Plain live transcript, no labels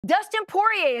Dustin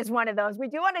Poirier is one of those. We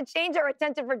do want to change our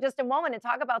attention for just a moment and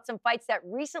talk about some fights that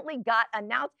recently got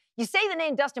announced. You say the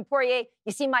name Dustin Poirier,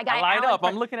 you see my guy Alan.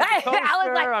 I'm looking at the poster.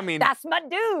 Alan's like, I mean, that's my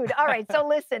dude. All right, so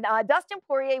listen, Dustin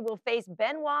Poirier will face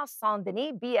Benoit Saint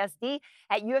Denis, BSD,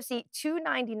 at UFC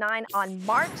 299 on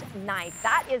March 9th.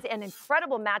 That is an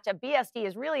incredible matchup. BSD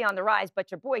is really on the rise, but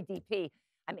your boy DP,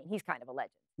 I mean, he's kind of a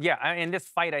legend. Yeah, and this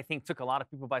fight, I think, took a lot of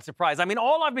people by surprise. I mean,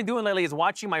 all I've been doing lately is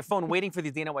watching my phone, waiting for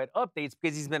these Dana White updates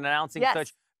because he's been announcing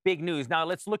such big news. Now,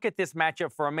 let's look at this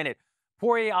matchup for a minute.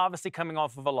 Poirier obviously coming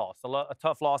off of a loss, a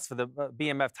tough loss for the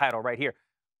BMF title right here.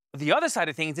 The other side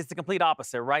of things, it's the complete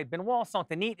opposite, right? Benoit Saint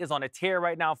Denis is on a tear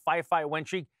right now, five-fight win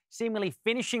streak, seemingly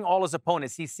finishing all his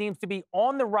opponents. He seems to be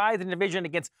on the rise in the division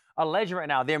against a legend right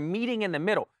now. They're meeting in the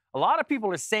middle. A lot of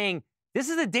people are saying, this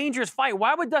is a dangerous fight.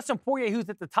 Why would Dustin Poirier, who's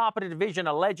at the top of the division,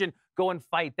 a legend, go and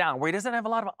fight down? Where he doesn't have a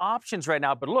lot of options right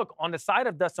now. But look, on the side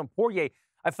of Dustin Poirier,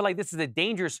 I feel like this is a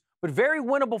dangerous but very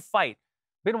winnable fight.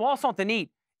 Benoit Saint Denis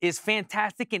is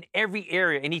fantastic in every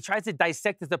area, and he tries to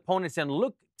dissect his opponents and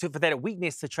look for that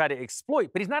weakness to try to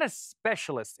exploit. But he's not a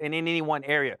specialist in any one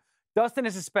area. Dustin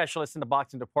is a specialist in the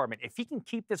boxing department. If he can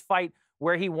keep this fight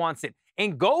where he wants it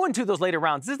and go into those later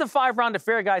rounds, this is the 5-round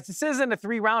affair, guys. This isn't a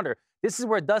 3-rounder. This is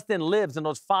where Dustin lives in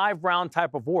those 5-round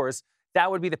type of wars. That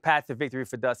would be the path to victory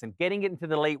for Dustin, getting it into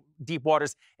the late, deep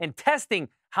waters and testing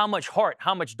how much heart,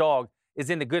 how much dog is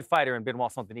in the good fighter in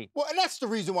Benoit Saint Denis. Well, and that's the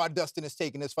reason why Dustin is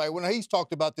taking this fight. When he's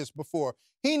talked about this before,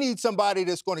 he needs somebody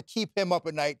that's going to keep him up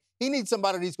at night. He needs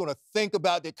somebody that he's going to think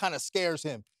about that kind of scares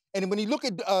him. And when you look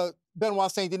at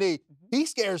Benoit Saint Denis, he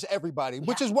scares everybody,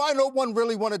 which is why no one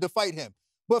really wanted to fight him.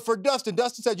 But for Dustin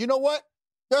said, you know what?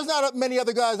 There's not many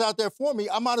other guys out there for me.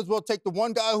 I might as well take the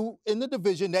one guy who in the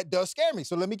division that does scare me.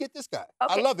 So let me get this guy.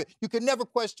 I love it. You can never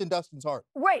question Dustin's heart.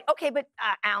 Right. Okay, but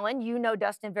Alan, you know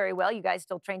Dustin very well. You guys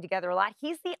still train together a lot.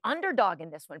 He's the underdog in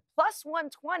this one. Plus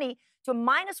 120 to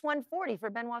minus 140 for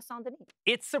Benoit Saint Denis.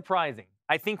 It's surprising.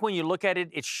 I think when you look at it,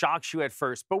 it shocks you at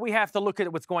first. But we have to look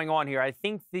at what's going on here. I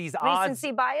think these odds...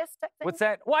 Recency bias type thing? What's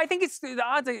that? Well, I think it's the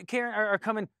odds that Karyn are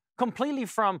coming completely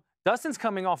from... Dustin's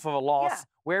coming off of a loss. Yeah.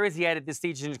 Where is he at this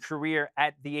stage in his career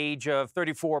at the age of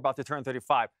 34, about to turn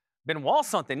 35? Benoit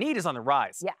Saint Denis is on the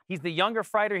rise. Yeah. He's the younger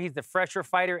fighter, he's the fresher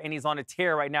fighter, and he's on a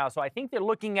tear right now. So I think they're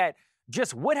looking at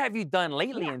just what have you done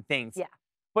lately in things. Yeah.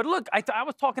 But look, I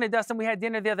was talking to Dustin. We had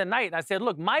dinner the other night, and I said,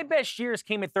 look, my best years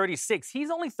came at 36.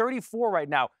 He's only 34 right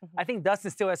now. I think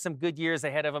Dustin still has some good years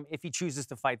ahead of him if he chooses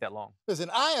to fight that long. Listen,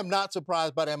 I am not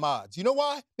surprised by them odds. You know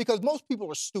why? Because most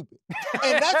people are stupid.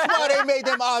 And that's why they made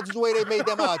them odds the way they made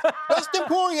them odds. Dustin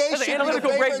Poirier should be the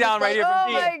analytical breakdown right here from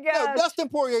Oh, my God. No, Dustin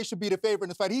Poirier should be the favorite in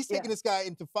this fight. He's taking this guy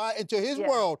into his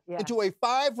world, into a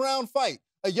 5-round fight.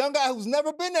 A young guy who's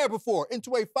never been there before,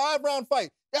 into a 5-round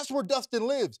fight. That's where Dustin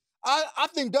lives. I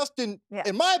think Dustin,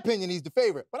 in my opinion, he's the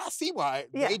favorite. But I see why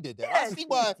they did that. I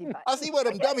see why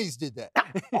them dummies did that.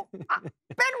 Benoit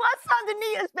Saint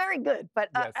Denis is very good, but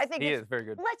yes, I think he is very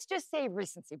good. Let's just say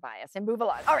recency bias and move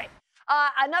along. All right.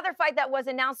 Another fight that was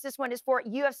announced, this one is for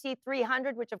UFC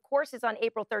 300, which, of course, is on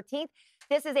April 13th.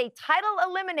 This is a title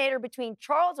eliminator between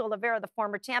Charles Oliveira, the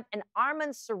former champ, and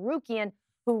Arman Tsarukyan,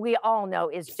 who we all know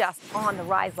is just on the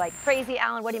rise like crazy.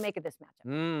 Alan, what do you make of this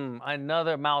matchup?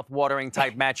 Another mouth-watering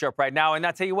type matchup right now. And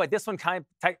I'll tell you what, this one kind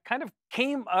of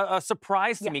came a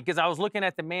surprise to me because I was looking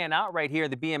at the man out right here,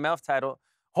 the BMF title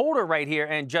holder right here,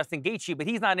 and Justin Gaethje, but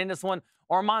he's not in this one.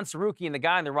 Arman Tsarukyan, the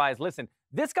guy on the rise. Listen,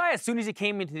 this guy, as soon as he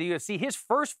came into the UFC, his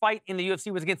first fight in the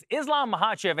UFC was against Islam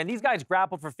Makhachev, and these guys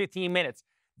grappled for 15 minutes.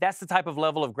 That's the type of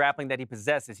level of grappling that he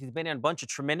possesses. He's been in a bunch of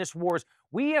tremendous wars.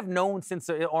 We have known since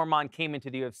Arman came into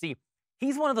the UFC.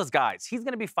 He's one of those guys. He's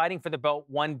going to be fighting for the belt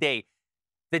one day.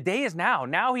 The day is now.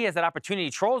 Now he has that opportunity.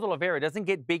 Charles Oliveira doesn't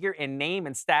get bigger in name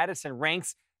and status and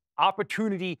ranks.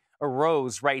 Opportunity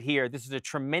arose right here. This is a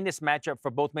tremendous matchup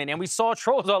for both men. And we saw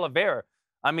Charles Oliveira.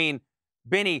 I mean,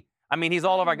 Benny, he's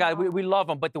all of our guys. We love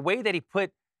him. But the way that he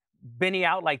put Benny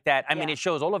out like that, I mean, it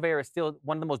shows Oliveira is still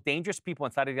one of the most dangerous people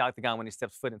inside of the octagon when he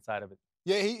steps foot inside of it.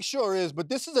 Yeah, he sure is. But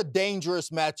this is a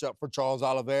dangerous matchup for Charles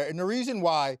Oliveira. And the reason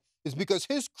why is because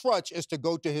his crutch is to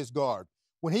go to his guard.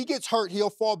 When he gets hurt,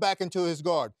 he'll fall back into his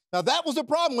guard. Now, that was a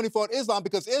problem when he fought Islam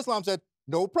because Islam said,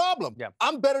 no problem. Yeah.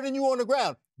 I'm better than you on the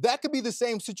ground. That could be the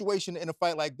same situation in a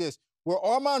fight like this, where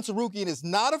Arman Tsarukyan is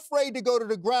not afraid to go to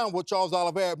the ground with Charles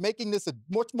Oliveira, making this a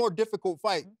much more difficult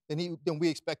fight than we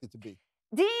expect it to be.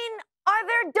 Dean, are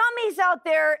there dummies out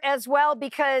there as well?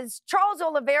 Because Charles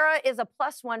Oliveira is a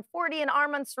plus 140 and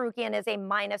Arman Tsarukyan is a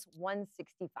minus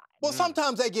 165. Well,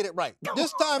 sometimes they get it right.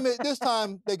 This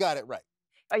time they got it right.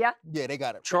 Oh, yeah? Yeah, they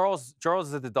got it right.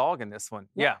 Charles is the dog in this one.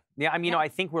 Yeah. I mean, you know, I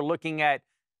think we're looking at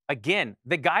again,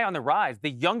 the guy on the rise,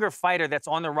 the younger fighter that's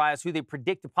on the rise, who they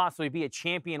predict to possibly be a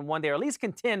champion one day, or at least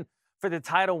contend for the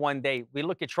title one day. We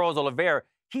look at Charles Oliveira.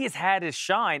 He has had his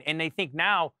shine, and they think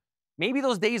now maybe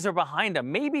those days are behind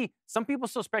him. Maybe some people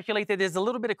still speculate that there's a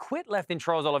little bit of quit left in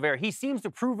Charles Oliveira. He seems to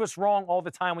prove us wrong all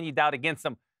the time when you doubt against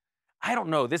him. I don't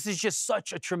know. This is just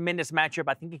such a tremendous matchup.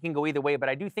 I think it can go either way, but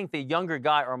I do think the younger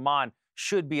guy, Arman,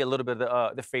 should be a little bit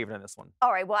the favorite in this one.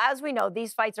 All right. Well, as we know,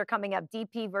 these fights are coming up.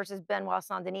 DP versus Benoit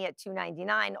Saint Denis at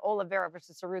 299. Oliveira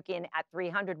versus Tsarukyan at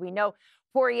 300. We know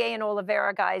Poirier and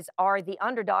Oliveira, guys, are the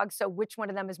underdogs. So which one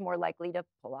of them is more likely to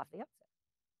pull off the upset?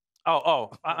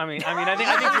 I think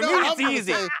for me it's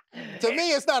easy. To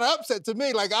me, it's not an upset. To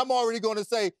me, like, I'm already going to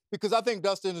say, because I think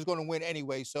Dustin is going to win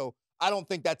anyway. So I don't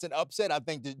think that's an upset. I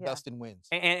think that Dustin wins.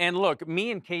 And look,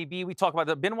 me and KB, we talk about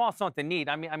the Benoit Saint Denis.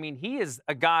 I mean, he is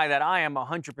a guy that I am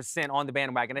 100% on the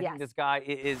bandwagon. I think this guy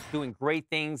is doing great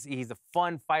things. He's a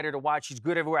fun fighter to watch. He's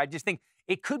good everywhere. I just think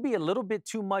it could be a little bit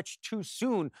too much too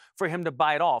soon for him to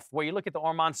bite off. Where you look at the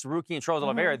Arman Tsarukyan and Charles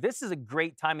Oliveira, this is a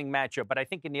great timing matchup. But I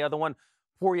think in the other one,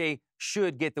 Poirier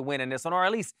should get the win in this one, or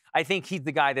at least I think he's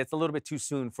the guy that's a little bit too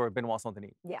soon for Benoit Saint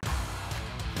Denis. Yeah.